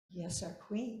Yes, our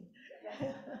queen.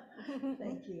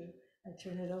 Thank you. I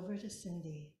turn it over to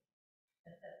Cindy.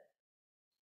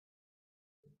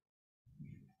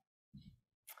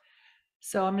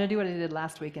 So I'm going to do what I did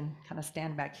last week and kind of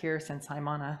stand back here since I'm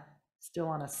still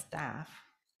on a staff.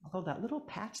 Although that little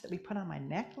patch that we put on my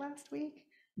neck last week,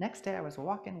 next day I was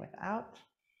walking without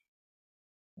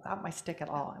my stick at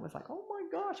all. I was like, oh my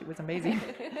gosh, it was amazing.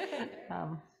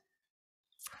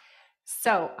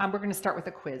 We're going to start with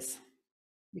a quiz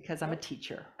because I'm a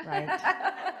teacher, right?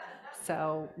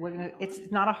 So it's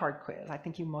not a hard quiz. I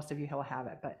think most of you will have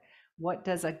it, but what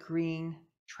does a green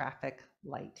traffic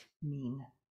light mean?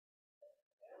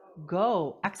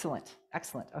 Go. Excellent.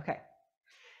 Excellent. Okay.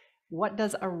 What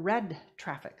does a red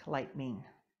traffic light mean?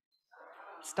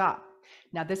 Stop.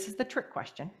 Now, this is the trick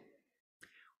question.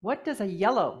 What does a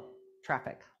yellow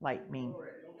traffic light mean?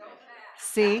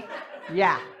 See?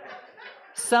 Yeah.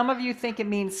 Some of you think it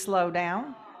means slow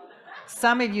down.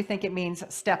 Some of you think it means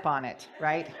step on it,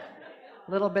 right?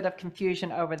 A little bit of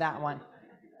confusion over that one.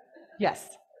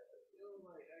 Yes.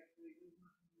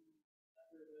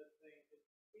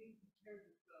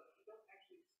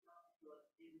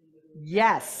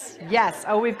 Yes, yes.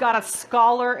 Oh, we've got a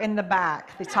scholar in the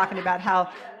back. He's talking about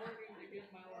how.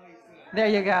 There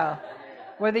you go.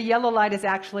 Where the yellow light is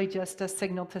actually just a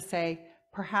signal to say,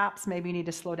 perhaps maybe you need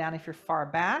to slow down if you're far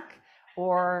back,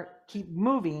 or keep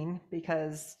moving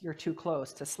because you're too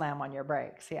close to slam on your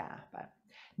brakes. Yeah, but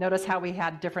notice how we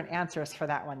had different answers for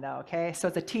that one though, okay? So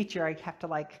as a teacher, I have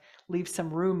to leave some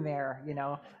room there, you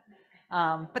know.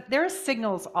 But there's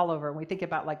signals all over when we think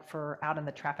about for out in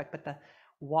the traffic, but the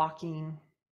walking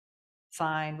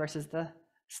sign versus the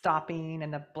stopping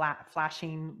and the black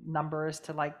flashing numbers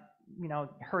to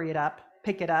hurry it up,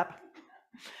 pick it up.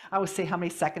 I always say, how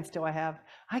many seconds do I have?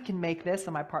 I can make this.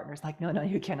 And my partner's like, no,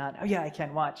 you cannot. Oh yeah, I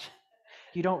can. Watch.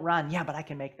 You don't run. Yeah, but I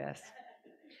can make this.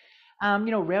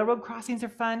 Railroad crossings are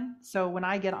fun. So when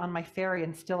I get on my ferry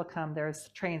in Stillicum, there's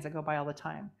trains that go by all the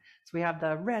time. So we have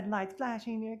the red lights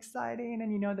flashing, exciting,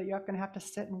 and you know that you're going to have to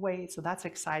sit and wait. So that's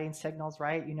exciting signals,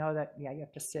 right? You know that, yeah, you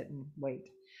have to sit and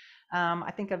wait.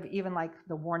 I think of even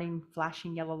the warning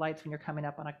flashing yellow lights when you're coming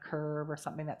up on a curve or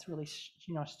something that's really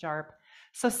sharp.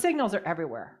 So signals are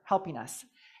everywhere helping us.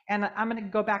 And I'm going to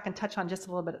go back and touch on just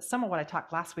a little bit some of what I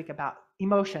talked last week about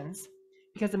emotions,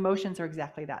 because emotions are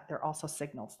exactly that. They're also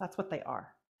signals. That's what they are.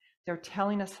 They're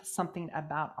telling us something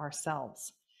about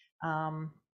ourselves.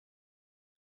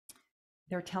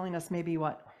 They're telling us maybe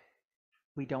what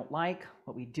we don't like,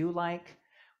 what we do like,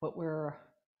 that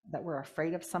we're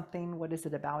afraid of something. What is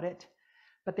it about it?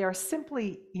 But they are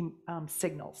simply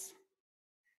signals.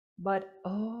 But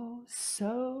oh,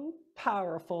 so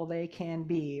powerful they can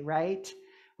be, right?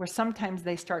 Where sometimes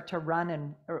they start to run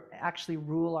and actually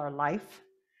rule our life.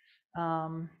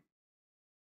 Sometimes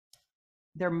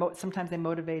they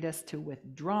motivate us to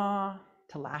withdraw,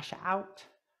 to lash out,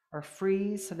 or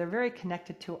freeze. So they're very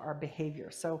connected to our behavior.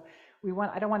 So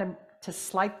I don't want to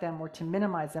slight them or to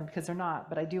minimize them because they're not,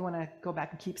 but I do want to go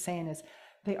back and keep saying is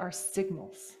they are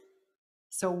signals.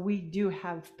 So we do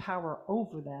have power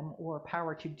over them or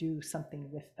power to do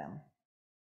something with them.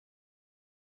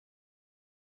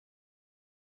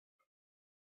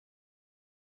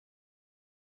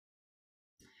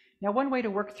 Now, one way to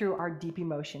work through our deep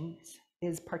emotions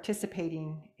is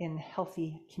participating in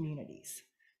healthy communities.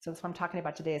 So that's what I'm talking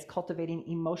about today, is cultivating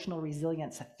emotional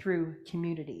resilience through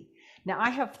community. Now, I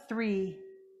have 3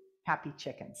 happy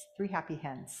chickens, 3 happy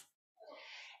hens.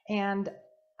 And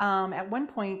at one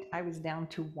point, I was down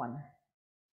to 1.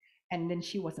 And then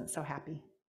she wasn't so happy.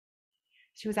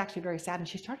 She was actually very sad, and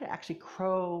she started to actually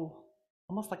crow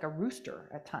almost like a rooster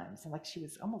at times, and she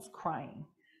was almost crying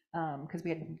because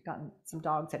some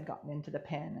dogs had gotten into the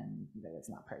pen, and it was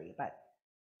not pretty. But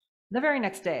the very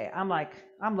next day,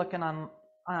 I'm looking on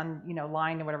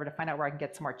line or whatever to find out where I can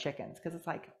get some more chickens, because it's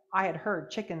I had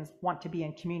heard chickens want to be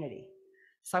in community.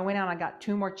 So I went out and I got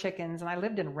 2 more chickens, and I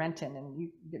lived in Renton, and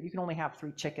you can only have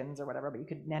 3 chickens or whatever, but you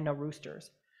could and no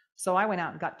roosters. So I went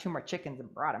out and got 2 more chickens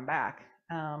and brought them back.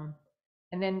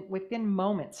 And then within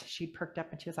moments, she perked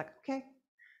up and she was like, okay.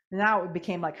 Now it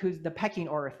became who's the pecking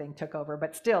order thing took over,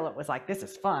 but still it was this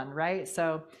is fun, right?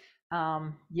 So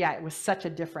yeah, it was such a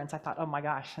difference. I thought, oh my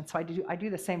gosh. And so I do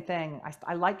the same thing.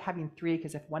 I like having 3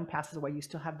 because if one passes away, you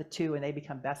still have the 2 and they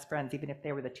become best friends, even if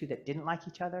they were the 2 that didn't like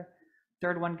each other.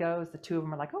 Third one goes, the 2 of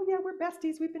them are like, oh yeah, we're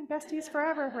besties. We've been besties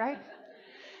forever, right?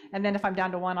 And then if I'm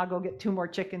down to 1, I'll go get 2 more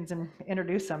chickens and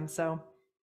introduce them. So,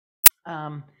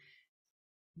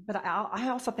 but I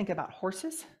also think about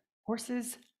horses.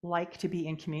 Horses like to be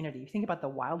in community. You think about the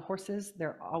wild horses,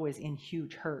 they're always in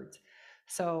huge herds.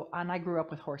 So, and I grew up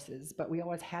with horses, but we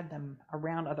always had them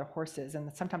around other horses.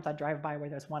 And sometimes I drive by where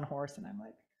there's one horse and I'm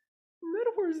like, that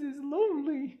horse is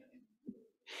lonely.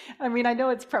 I mean, I know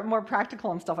it's more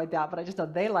practical and stuff like that, but I just know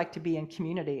they like to be in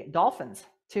community. Dolphins,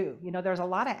 too. You know, there's a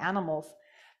lot of animals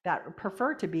that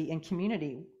prefer to be in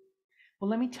community. Well,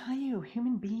 let me tell you,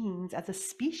 human beings as a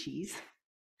species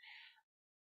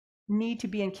need to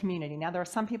be in community. Now, there are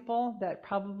some people that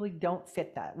probably don't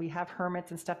fit that. We have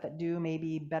hermits and stuff that do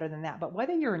maybe better than that. But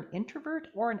whether you're an introvert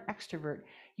or an extrovert,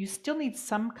 you still need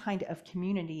some kind of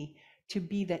community to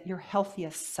be that your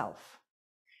healthiest self.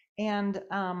 And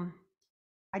I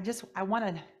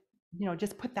want to,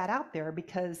 just put that out there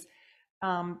because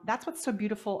that's what's so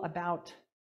beautiful about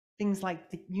things like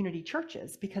the unity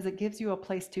churches, because it gives you a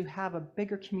place to have a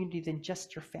bigger community than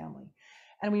just your family.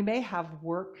 And we may have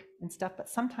work and stuff, but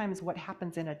sometimes what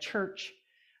happens in a church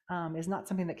is not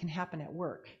something that can happen at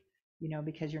work,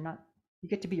 because you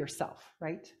get to be yourself,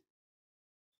 right?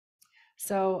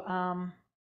 So,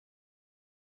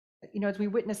 as we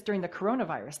witnessed during the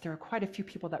coronavirus, there were quite a few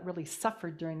people that really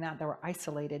suffered during that were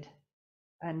isolated.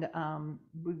 And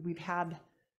we've had,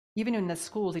 even in the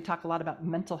schools, we talk a lot about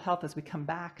mental health as we come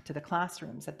back to the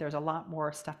classrooms, that there's a lot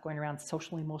more stuff going around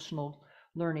social emotional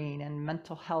learning and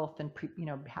mental health, and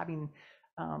having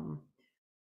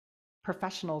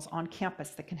professionals on campus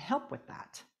that can help with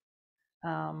that.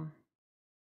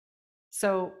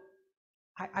 So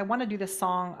I want to do this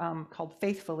song called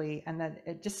Faithfully, and then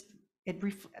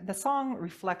the song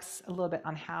reflects a little bit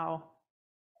on how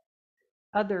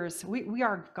others, we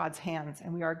are God's hands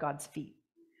and we are God's feet.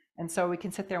 And so we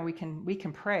can sit there and we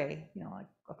can pray, like,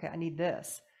 okay, I need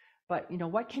this. But,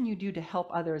 what can you do to help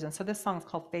others? And so this song is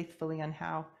called Faithfully, and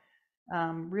how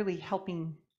really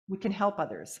we can help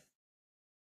others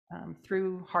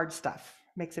through hard stuff.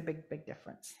 Makes a big, big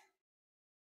difference.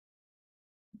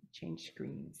 Change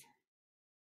screens.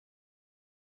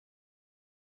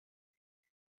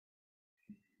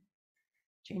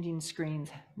 Changing screens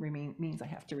means I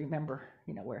have to remember,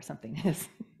 where something is.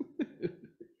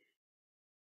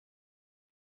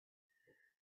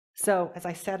 So, as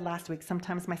I said last week,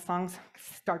 sometimes my songs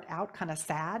start out kind of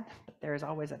sad, but there's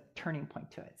always a turning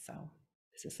point to it. So,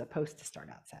 this is supposed to start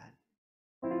out sad.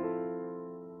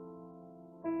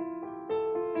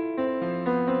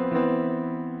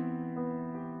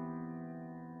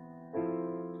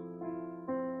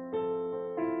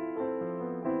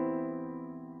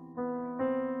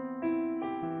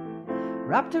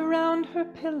 Wrapped around her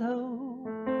pillow,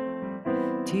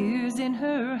 tears in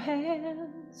her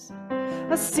hands,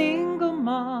 a single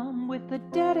mom with a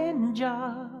dead-end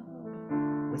job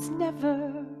was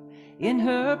never in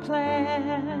her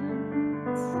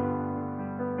plans.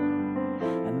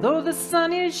 And though the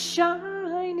sun is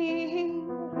shining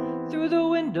through the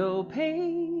window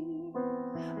pane,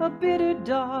 a bitter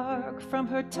dark from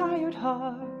her tired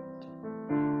heart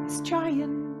is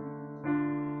trying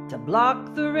to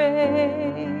block the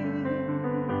rays.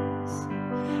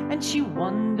 And she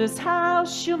wonders how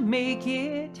she'll make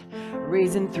it,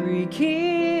 raising 3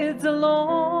 kids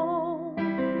alone.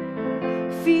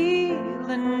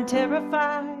 Feeling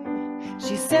terrified,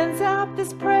 she sends out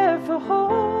this prayer for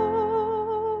hope.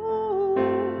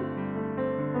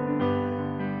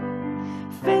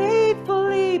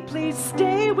 Faithfully, please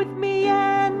stay with me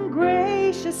and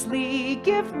graciously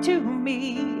give to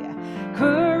me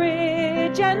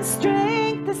courage and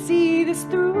strength to see this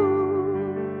through.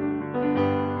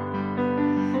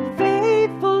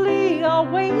 Faithfully, I'll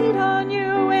wait on you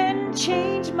and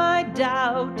change my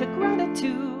doubt to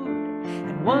gratitude.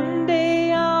 And one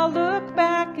day I'll look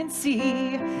back and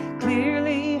see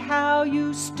clearly how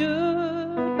you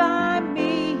stood by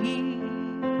me.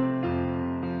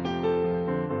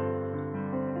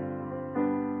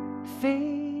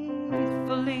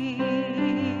 Faithfully.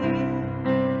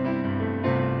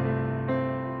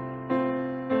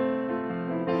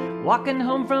 Walking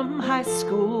home from high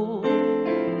school,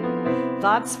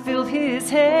 thoughts filled his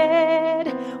head.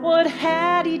 What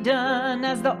had he done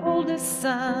as the oldest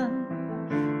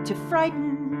son to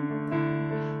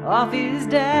frighten off his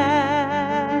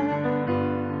dad?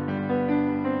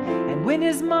 And when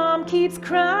his mom keeps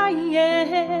crying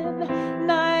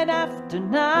night after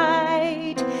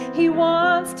night, he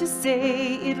wants to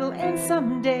say it'll end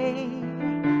someday.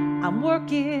 I'm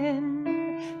working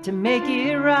to make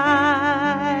it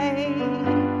right.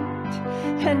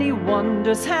 And he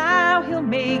wonders how he'll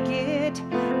make it,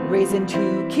 raising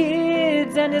 2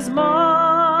 kids and his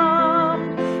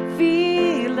mom.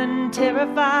 Feeling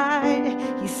terrified,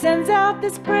 he sends out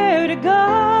this prayer to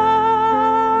God.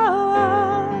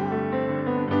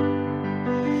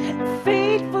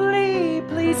 Faithfully,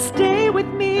 please stay with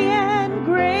me and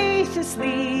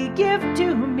graciously give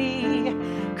to me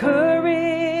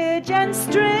courage and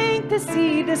strength to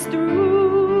see this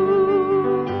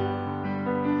through.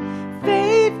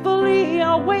 Faithfully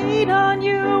I'll wait on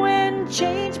you and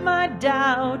change my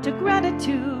doubt to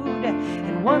gratitude.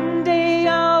 And one day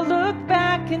I'll look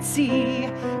back and see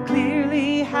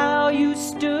clearly how you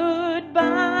stood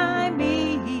by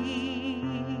me.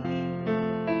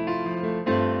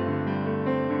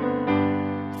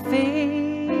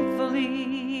 Faithfully.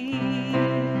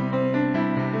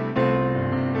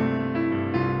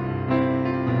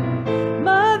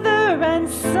 Mother and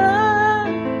son,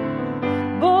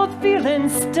 both feeling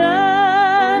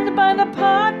stunned by the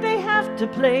part they have to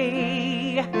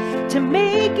play to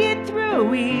make it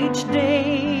through each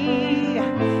day.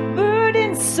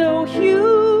 Burdens so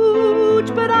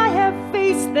huge, but I have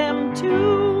faced them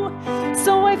too,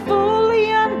 so I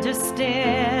fully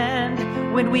understand.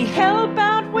 When we help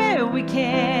out where we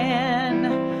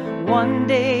can, one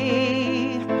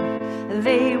day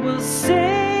they will say,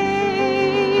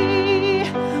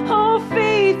 oh,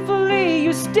 faithfully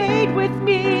you stayed with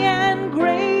me and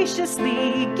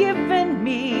graciously given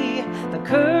me the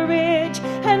courage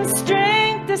and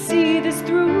strength to see this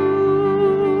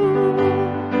through.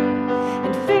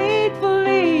 And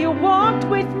faithfully you walked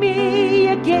with me,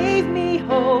 you gave me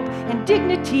hope and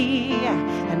dignity,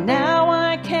 and now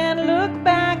I can look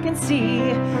back and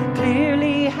see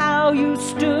clearly how you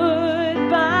stood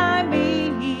by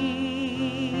me.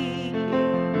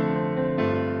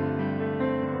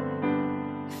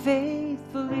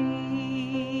 Faithfully.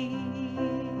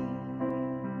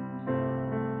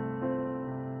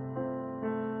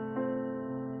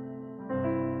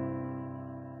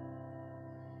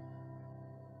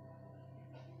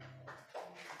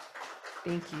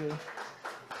 Thank you.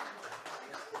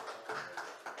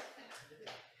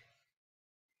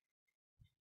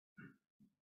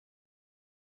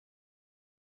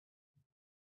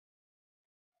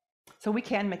 So we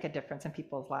can make a difference in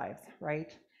people's lives,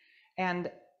 right? And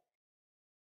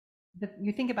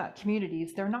you think about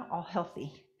communities, they're not all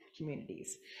healthy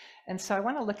communities. And so I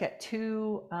want to look at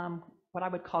two, what I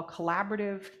would call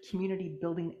collaborative community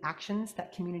building actions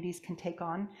that communities can take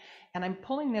on. And I'm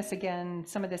pulling this again,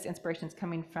 some of this inspiration is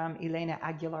coming from Elena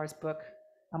Aguilar's book,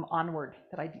 Onward,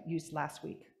 that I used last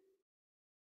week.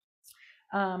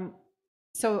 So I'm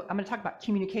going to talk about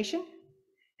communication,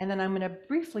 and then I'm going to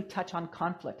briefly touch on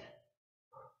conflict.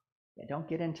 Yeah, don't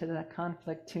get into the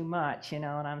conflict too much, you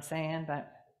know what I'm saying? But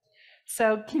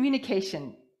so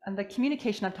communication, and the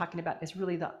communication I'm talking about is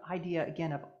really the idea,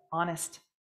 again, of honest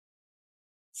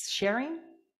sharing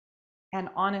and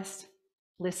honest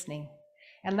listening.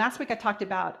 And last week I talked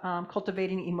about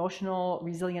cultivating emotional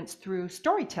resilience through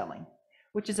storytelling,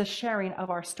 which is a sharing of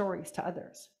our stories to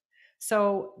others.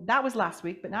 So that was last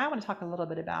week, but now I want to talk a little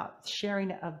bit about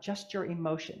sharing of just your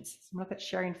emotions. So I'm going to look at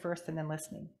sharing first and then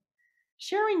listening.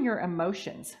 Sharing your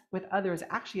emotions with others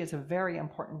actually is a very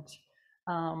important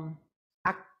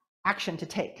action to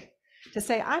take. To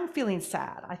say, I'm feeling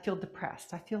sad, I feel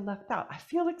depressed, I feel left out, I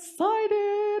feel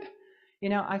excited, you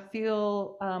know, I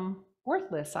feel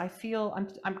worthless, I feel,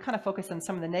 I'm kind of focused on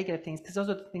some of the negative things because those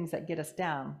are the things that get us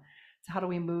down. So how do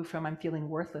we move from I'm feeling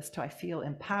worthless to I feel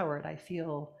empowered, I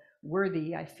feel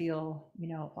worthy, I feel, you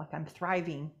know, like I'm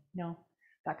thriving, you know,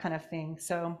 that kind of thing.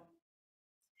 So,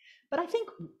 but I think,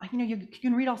 you know, you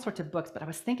can read all sorts of books, but I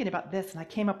was thinking about this and I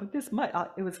came up with this,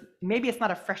 it was, maybe it's not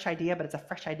a fresh idea, but it's a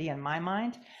fresh idea in my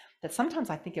mind, that sometimes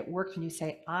I think it works when you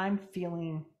say, I'm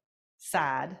feeling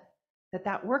sad,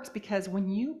 that works because when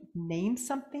you name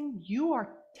something, you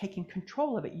are taking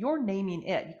control of it. You're naming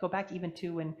it. You go back even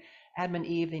to when Adam and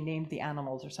Eve, they named the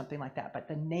animals or something like that, but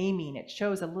the naming, it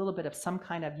shows a little bit of some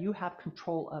kind of, you have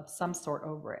control of some sort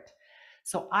over it.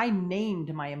 So I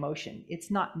named my emotion. It's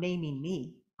not naming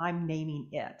me. I'm naming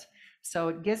it. So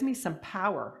it gives me some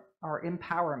power or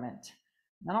empowerment.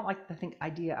 I don't like to think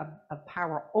idea of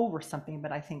power over something,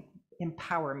 but I think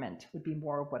empowerment would be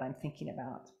more of what I'm thinking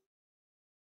about.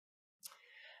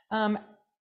 And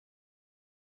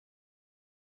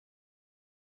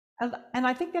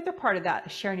I think the other part of that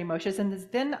is sharing emotions, and is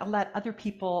then allow other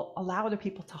people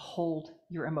to hold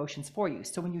your emotions for you.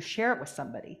 So when you share it with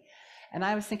somebody, and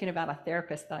I was thinking about a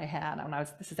therapist that I had when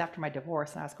this is after my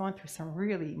divorce, and I was going through some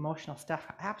really emotional stuff.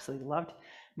 I absolutely loved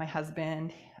my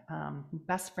husband,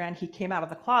 best friend. He came out of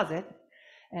the closet,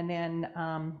 and then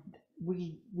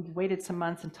we waited some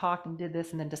months and talked and did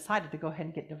this and then decided to go ahead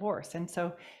and get divorced. And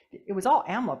so it was all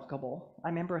amicable. I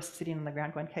remember us sitting on the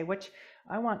ground going, okay,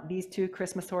 I want these 2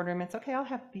 Christmas ornaments. Okay, I'll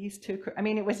have these 2. I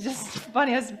mean, it was just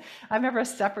funny. I remember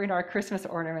us separating our Christmas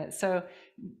ornaments. So,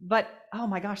 but oh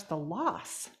my gosh, the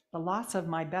loss the loss of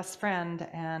my best friend.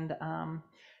 And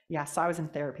yeah, so I was in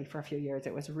therapy for a few years.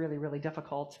 It was really, really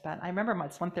difficult. But I remember my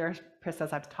one therapist,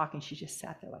 as I was talking, she just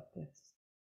sat there like this.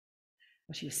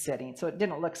 Well, she was sitting, so it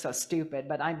didn't look so stupid,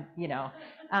 but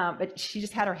but she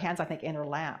just had her hands, I think, in her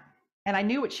lap. And I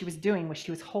knew what she was doing was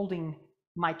she was holding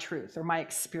my truth or my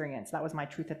experience. That was my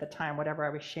truth at the time, whatever I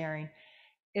was sharing,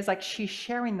 is like she's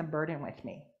sharing the burden with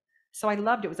me. So I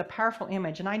loved it. It was a powerful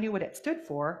image, and I knew what it stood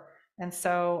for. And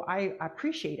so I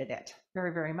appreciated it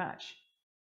very, very much.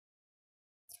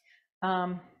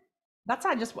 That's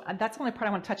the only part I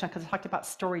want to touch on because I talked about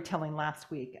storytelling last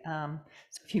week. So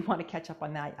if you want to catch up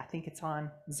on that, I think it's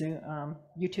on Zoom,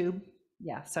 YouTube.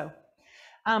 Yeah. So,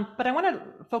 but I want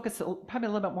to focus probably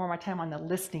a little bit more of my time on the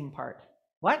listening part.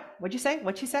 What'd you say?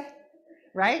 What'd you say?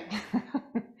 Right?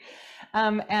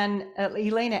 And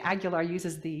Elena Aguilar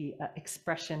uses the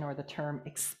expression or the term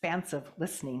expansive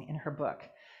listening in her book.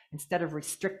 Instead of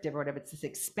restrictive or whatever, it's this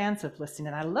expansive listening.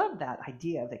 And I love that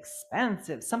idea of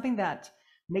expansive, something that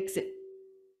makes it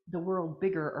the world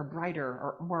bigger or brighter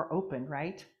or more open,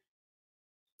 right?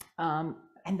 And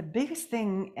the biggest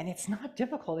thing, and it's not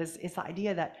difficult, is the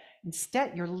idea that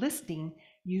instead you're listening,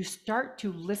 you start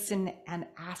to listen and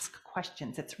ask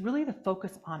questions. It's really the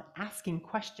focus on asking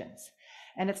questions.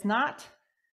 And it's not,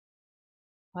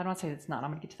 well, I don't want to say it's not, I'm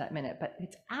going to get to that in a minute, but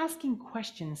it's asking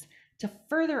questions to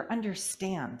further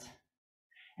understand.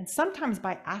 And sometimes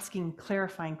by asking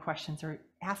clarifying questions or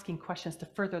asking questions to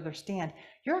further understand,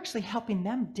 you're actually helping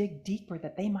them dig deeper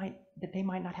that they might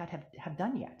not have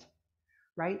done yet,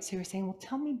 right? So you're saying, well,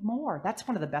 tell me more. That's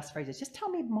one of the best phrases. Just tell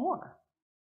me more.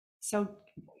 So,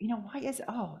 why is it?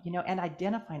 And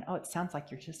identifying, it sounds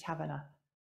like you're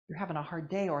having a hard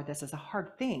day, or this is a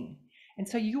hard thing. And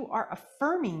so you are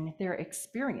affirming their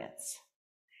experience.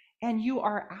 And you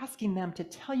are asking them to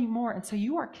tell you more. And so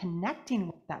you are connecting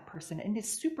with that person, and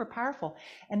it's super powerful.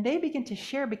 And they begin to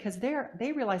share because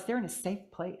they realize they're in a safe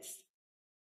place.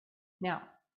 Now,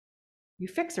 you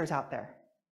fixers out there,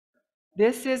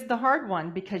 this is the hard one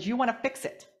because you want to fix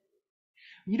it.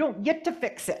 You don't get to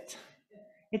fix it.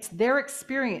 It's their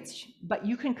experience, but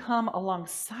you can come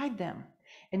alongside them.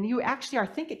 And you actually are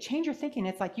change your thinking.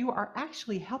 It's like you are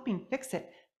actually helping fix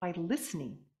it by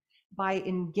listening, by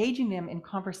engaging them in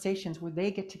conversations where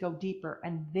they get to go deeper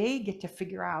and they get to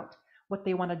figure out what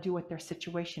they want to do with their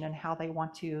situation and how they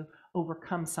want to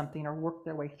overcome something or work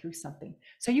their way through something.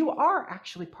 So you are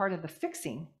actually part of the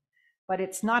fixing, but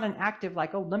it's not an active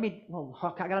like, I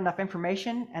got enough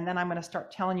information and then I'm going to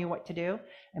start telling you what to do.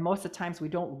 And most of the times we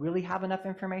don't really have enough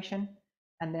information.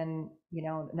 And then,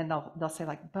 and then they'll say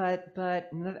like, but,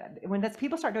 when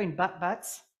people start doing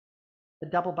buts, the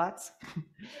double butts,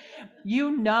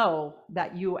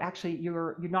 that you actually,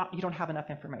 you don't have enough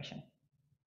information.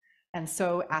 And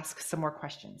so ask some more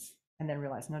questions and then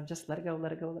realize, no, just let it go,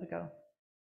 let it go, let it go.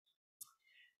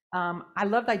 I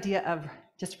love the idea of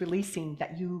just releasing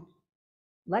that you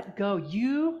let go.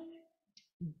 You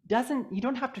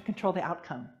don't have to control the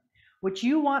outcome. What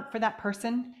you want for that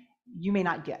person, you may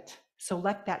not get. So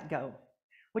let that go.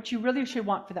 What you really should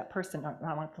want for that person, I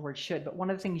don't want the word should, but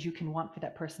one of the things you can want for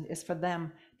that person is for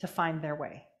them to find their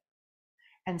way.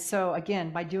 And so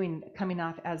again, by coming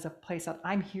off as a place of,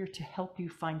 I'm here to help you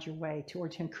find your way, or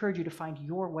to encourage you to find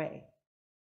your way,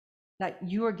 that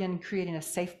you are again creating a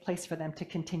safe place for them to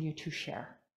continue to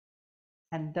share.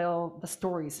 And the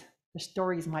stories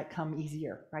might come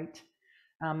easier, right?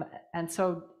 And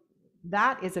so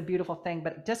that is a beautiful thing,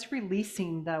 but just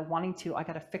releasing the wanting to, I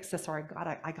got to fix this, or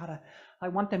I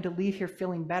want them to leave here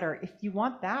feeling better. If you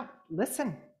want that,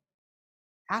 listen,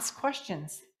 ask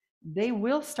questions. They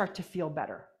will start to feel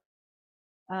better.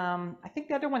 I think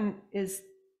the other one is,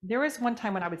 there is one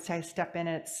time when I would say I step in,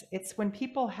 it's when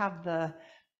people have the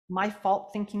my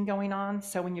fault thinking going on.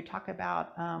 So when you talk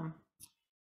about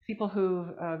people who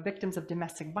victims of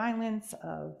domestic violence,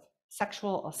 of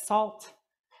sexual assault,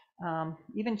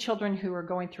 even children who are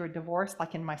going through a divorce,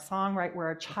 like in my song, right,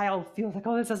 where a child feels like,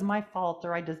 this is my fault,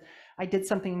 or I did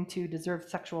something to deserve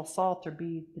sexual assault or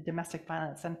be the domestic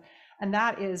violence. And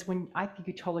that is when I think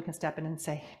you totally can step in and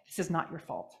say, this is not your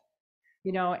fault.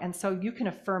 And so you can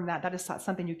affirm that is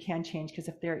something you can change, because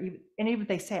even if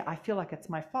they say, I feel like it's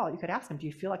my fault, you could ask them, do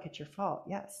you feel like it's your fault?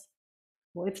 Yes.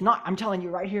 Well, it's not. I'm telling you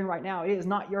right here and right now, it is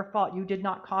not your fault. You did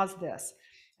not cause this.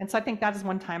 And so I think that is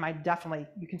one time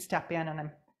you can step in, and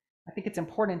I think it's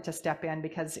important to step in,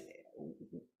 because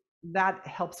that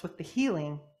helps with the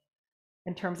healing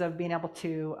in terms of being able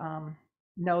to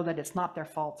know that it's not their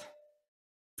fault.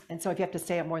 And so if you have to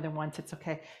say it more than once, it's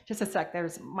okay. Just a sec.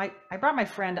 I brought my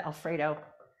friend Alfredo,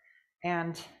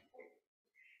 and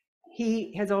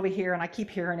he is over here, and I keep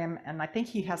hearing him, and I think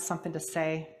he has something to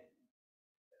say.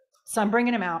 So I'm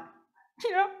bringing him out.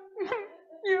 Yeah,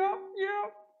 yeah, yeah.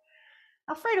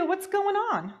 Alfredo, what's going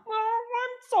on? Well, I'm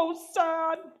so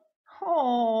sad.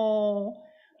 Oh,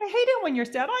 I hate it when you're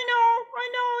sad. I know,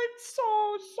 it's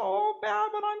so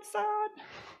bad when I'm sad.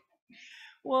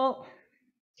 Well,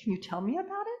 can you tell me about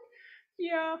it?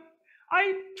 Yeah,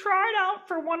 I tried out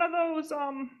for one of those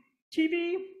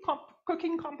TV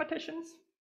cooking competitions,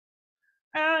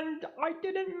 and I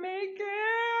didn't make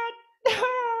it.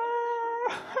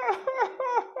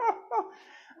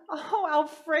 Oh,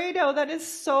 Alfredo, that is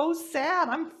so sad.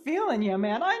 I'm feeling you,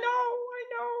 man. I know.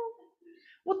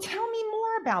 Well, tell me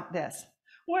more about this.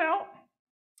 Well,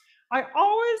 I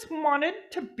always wanted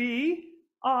to be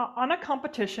on a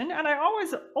competition, and I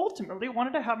always ultimately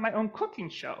wanted to have my own cooking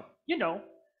show,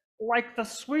 like the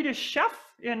Swedish chef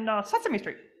in Sesame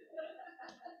Street.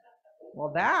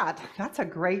 Well, that's a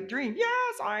great dream.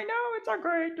 Yes, I know it's a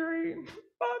great dream.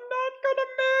 I'm not gonna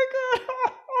make it.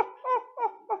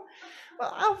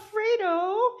 Well,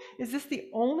 Alfredo, is this the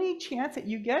only chance that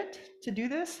you get to do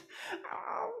this?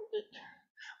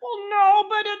 Well, no,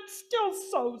 but it's still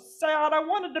so sad. I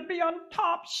wanted to be on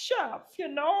Top Chef,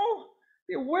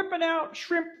 Be whipping out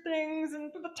shrimp things in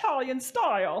the Italian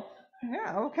style.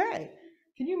 Yeah, okay.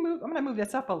 Can you move? I'm going to move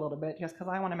this up a little bit just because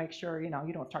I want to make sure, you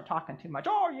don't start talking too much.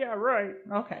 Oh, yeah, right.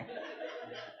 Okay.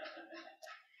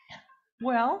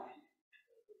 Well,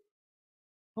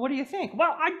 what do you think?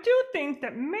 Well, I do think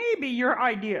that maybe your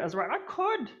idea is right.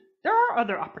 There are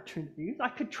other opportunities. I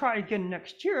could try again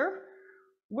next year.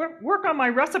 Work on my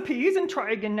recipes and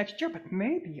try again next year, but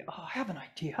maybe I have an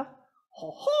idea.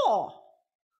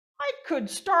 I could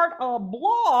start a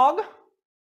blog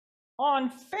on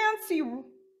fancy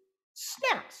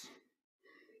snacks.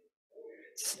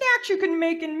 Snacks you can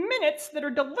make in minutes that are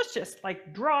delicious,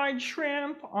 like dried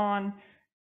shrimp on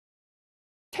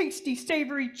tasty,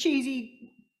 savory,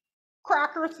 cheesy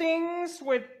cracker things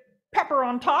with pepper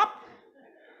on top.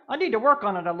 I need to work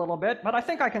on it a little bit, but I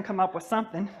think I can come up with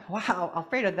something. Wow,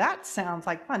 Alfredo, that sounds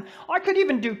like fun. I could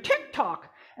even do TikTok,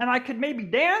 and I could maybe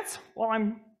dance while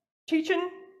I'm teaching.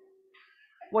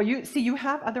 Well, you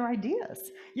have other ideas.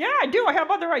 Yeah, I do. I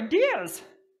have other ideas.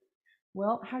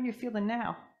 Well, how are you feeling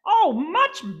now? Oh,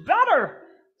 much better.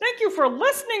 Thank you for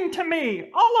listening to me.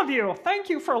 All of you, thank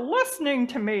you for listening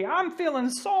to me. I'm feeling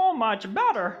so much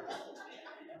better.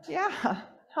 Yeah,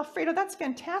 Alfredo, that's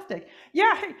fantastic.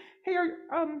 Yeah, hey,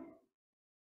 can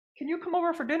you come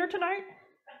over for dinner tonight?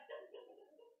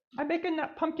 I'm making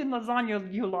that pumpkin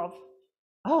lasagna you love.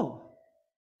 Oh,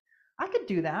 I could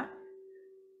do that.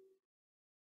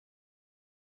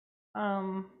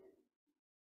 I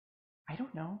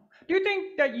don't know. Do you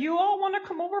think that you all want to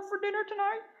come over for dinner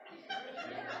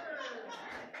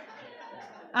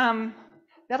tonight?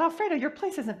 That Alfredo, your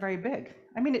place isn't very big.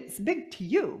 I mean, it's big to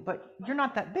you, but you're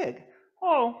not that big.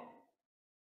 Oh,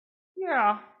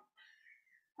 yeah.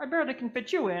 I barely can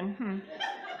fit you in.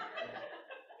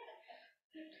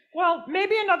 Well,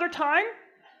 maybe another time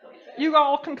you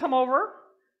all can come over.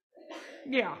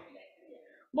 Yeah.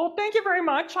 Well, thank you very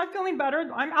much. I'm feeling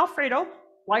better. I'm Alfredo,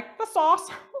 like the sauce.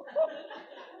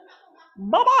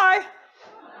 Bye-bye.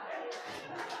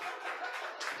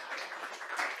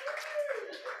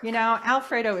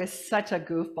 Alfredo is such a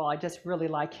goofball. I just really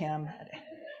like him.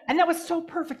 And that was so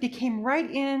perfect. He came right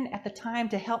in at the time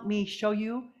to help me show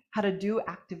you how to do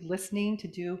active listening, to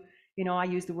do, I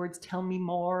use the words tell me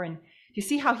more. And you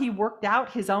see how he worked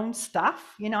out his own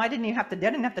stuff? I didn't have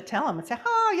to tell him and say,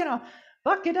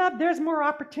 buck it up, there's more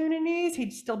opportunities.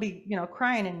 He'd still be,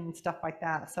 crying and stuff like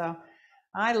that. So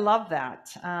I love that.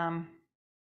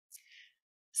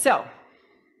 So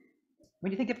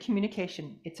when you think of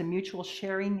communication, it's a mutual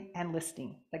sharing and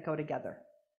listening that go together,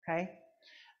 okay?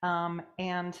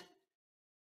 And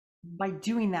by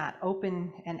doing that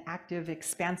open and active,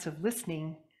 expansive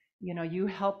listening, you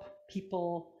help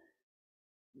people,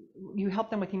 you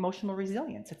help them with emotional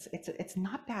resilience. It's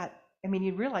not that,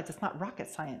 you realize it's not rocket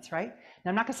science, right? Now,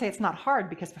 I'm not gonna say it's not hard,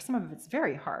 because for some of it, it's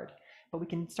very hard, but we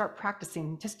can start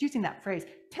practicing just using that phrase,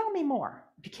 tell me more.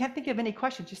 If you can't think of any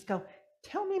questions, just go,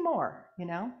 tell me more,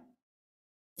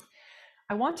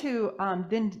 I want to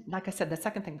then, like I said, the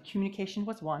second thing, communication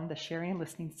was one, the sharing and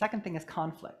listening. Second thing is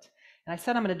conflict. And I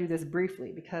said I'm going to do this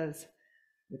briefly because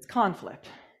it's conflict.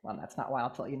 Well, that's not why, I'll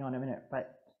tell you in a minute,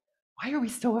 but why are we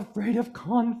so afraid of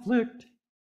conflict?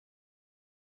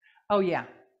 Oh yeah,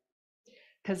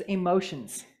 because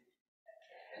emotions.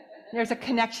 There's a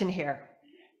connection here.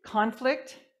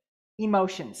 Conflict,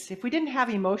 emotions. If we didn't have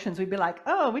emotions, we'd be like,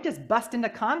 oh, we just bust into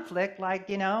conflict like,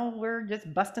 we're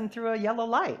just busting through a yellow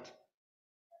light.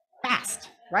 Fast,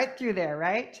 right through there,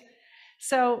 right?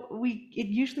 So it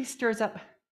usually stirs up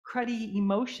cruddy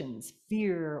emotions,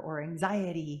 fear or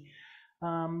anxiety.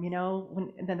 And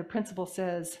then the principal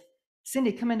says,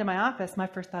 Cindy, come into my office. My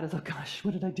first thought is, oh gosh,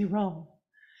 what did I do wrong?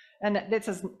 And this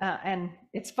is, and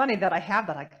it's funny that I have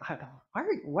that. I go,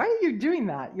 why are you doing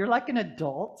that? You're like an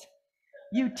adult.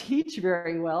 You teach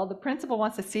very well. The principal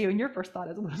wants to see you, and your first thought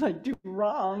is, what did I do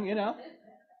wrong?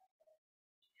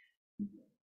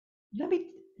 Let me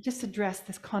just address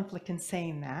this conflict in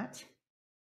saying that.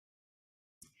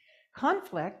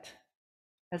 Conflict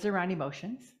is around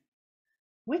emotions.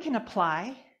 We can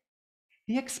apply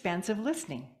the expansive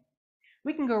listening.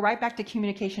 We can go right back to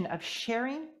communication of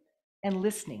sharing and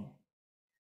listening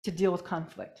to deal with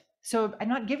conflict. So I'm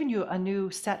not giving you a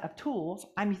new set of tools.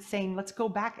 I'm saying, let's go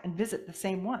back and visit the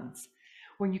same ones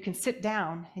when you can sit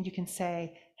down and you can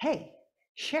say, hey,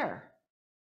 share.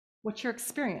 What's your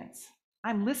experience?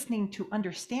 I'm listening to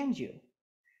understand you.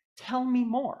 Tell me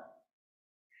more.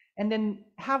 And then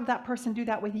have that person do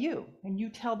that with you. And you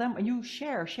tell them, and you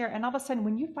share. And all of a sudden,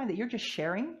 when you find that you're just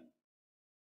sharing,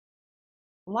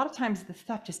 a lot of times the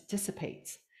stuff just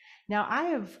dissipates. Now, I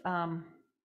have,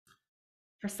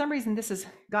 for some reason, this has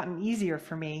gotten easier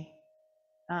for me.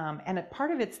 And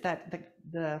part of it's that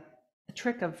the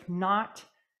trick of not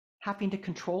having to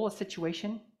control a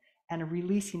situation and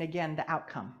releasing, again, the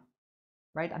outcome,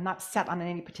 right? I'm not set on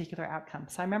any particular outcome.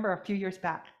 So I remember a few years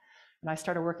back when I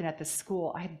started working at this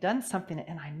school, I had done something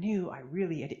and I knew I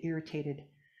really had irritated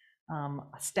a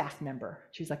staff member.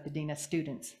 She's like the dean of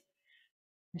students.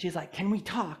 And she's like, can we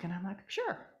talk? And I'm like,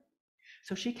 sure.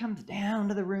 So she comes down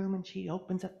to the room and she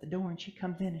opens up the door and she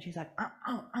comes in and she's like,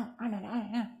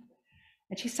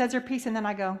 and she says her piece. And then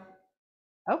I go,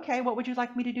 okay, what would you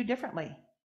like me to do differently?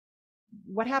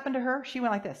 What happened to her? She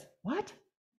went like this. What?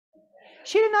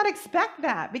 She did not expect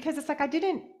that, because it's like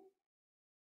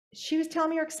she was telling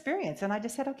me her experience. And I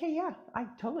just said, okay, yeah, I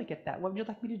totally get that. What would you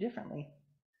like me to do differently?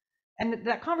 And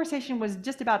that conversation was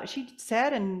just about, she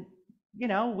said, and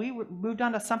we moved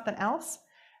on to something else.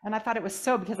 And I thought it was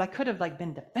because I could have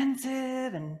been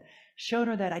defensive and showed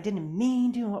her that I didn't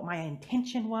mean to and what my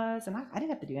intention was. And I didn't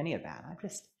have to do any of that.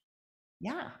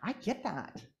 I get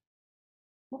that.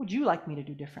 What would you like me to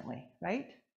do differently, right?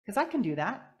 Because I can do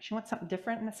that. She wants something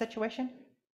different in a situation,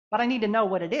 but I need to know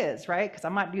what it is, right? Because I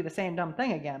might do the same dumb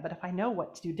thing again. But if I know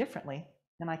what to do differently,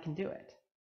 then I can do it.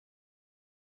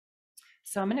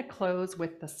 So I'm going to close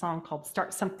with the song called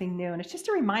Start Something New. And it's just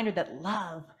a reminder that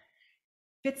love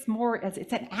fits more as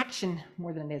it's an action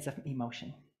more than it is an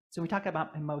emotion. So we talk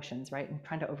about emotions, right? And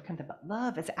trying to overcome them. But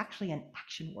love is actually an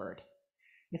action word.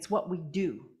 It's what we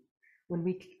do. When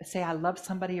we say, I love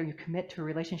somebody, or you commit to a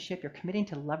relationship, you're committing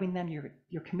to loving them.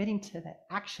 You're committing to the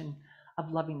action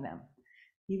of loving them.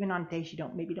 Even on days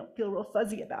you maybe don't feel real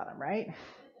fuzzy about them, right?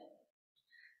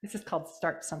 This is called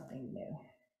Start Something New.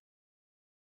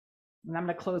 And I'm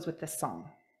going to close with this song.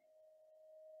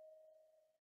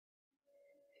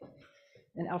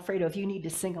 And Alfredo, if you need to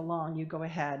sing along, you go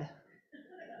ahead.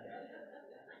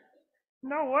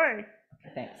 No way.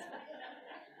 Okay, thanks.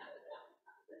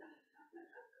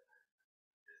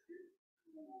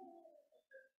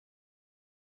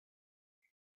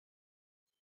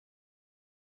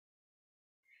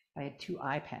 If I had 2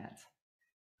 iPads,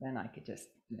 then I could just,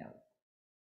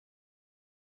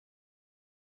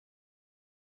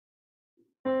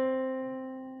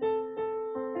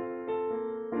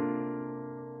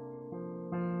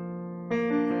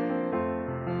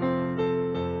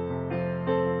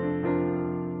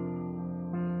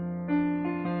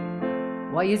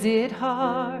 Why is it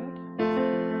hard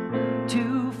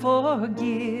to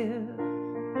forgive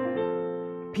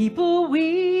people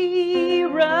we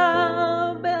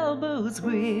rub elbows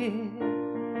with?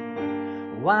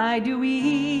 Why do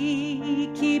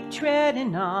we keep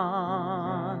treading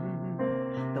on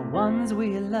the ones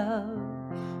we love?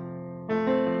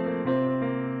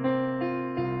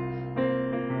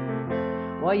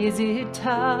 Why is it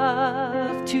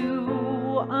tough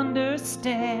to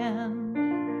understand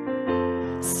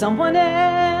someone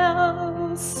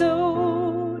else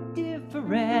so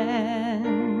different?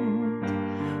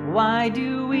 Why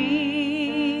do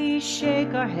we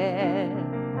shake our heads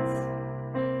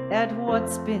at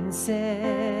what's been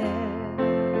said?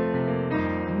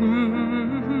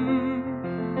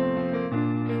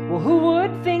 Well, who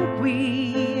would think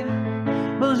we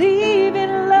believe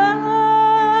in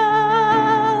love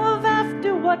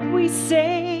after what we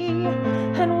say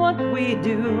and what we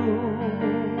do?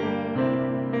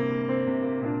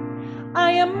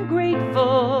 I am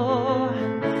grateful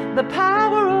the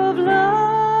power of love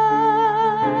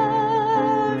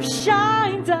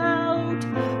shines out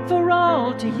for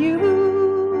all to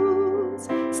use.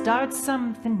 Start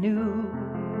something new.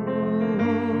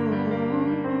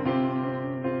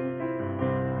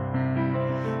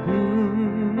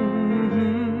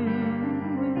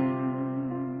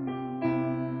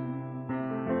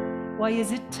 Why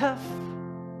is it tough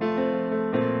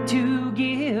to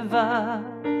give up?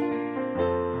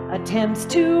 Attempts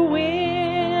to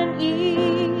win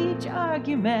each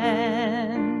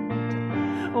argument.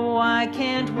 Why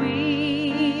can't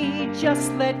we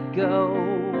just let go?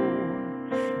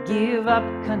 Give up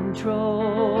control.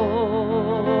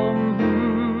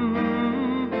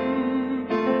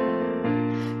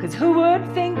 'Cause who would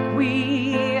think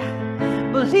we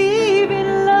believe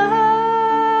in love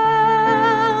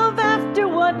after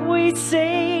what we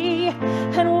say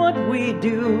and what we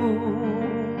do?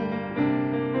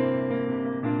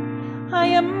 I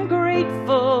am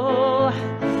grateful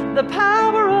the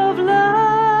power of love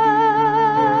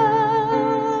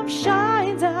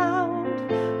shines out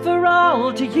for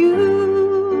all to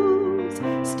use.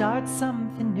 Start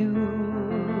something new.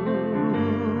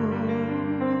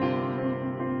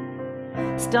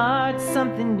 Start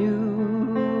something new.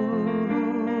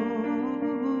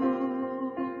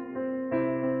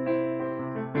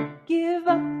 Give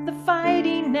up the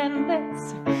fighting and let's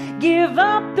give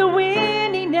up the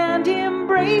winning and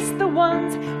embrace the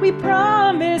ones we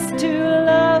promised to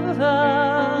love.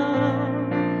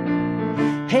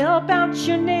 Help out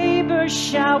your neighbors,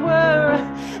 shower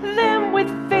them with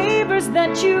favors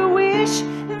that you wish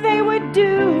they would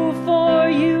do for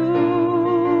you.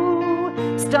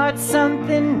 Start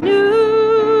something new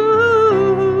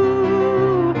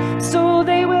so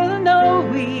they will know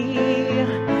we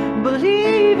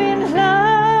believe in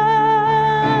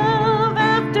love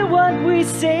after what we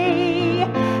say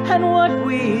and what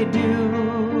we do.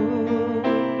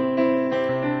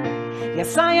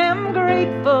 Yes, I am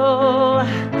grateful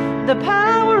the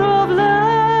power of love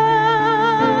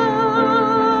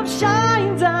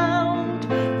shines out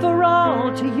for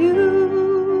all to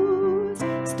use.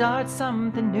 Start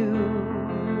something new.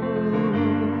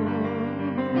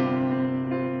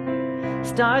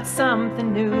 Start something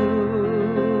new.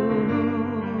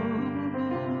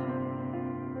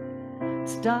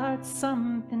 Start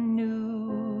something new.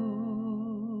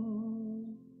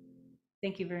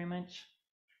 Thank you very much.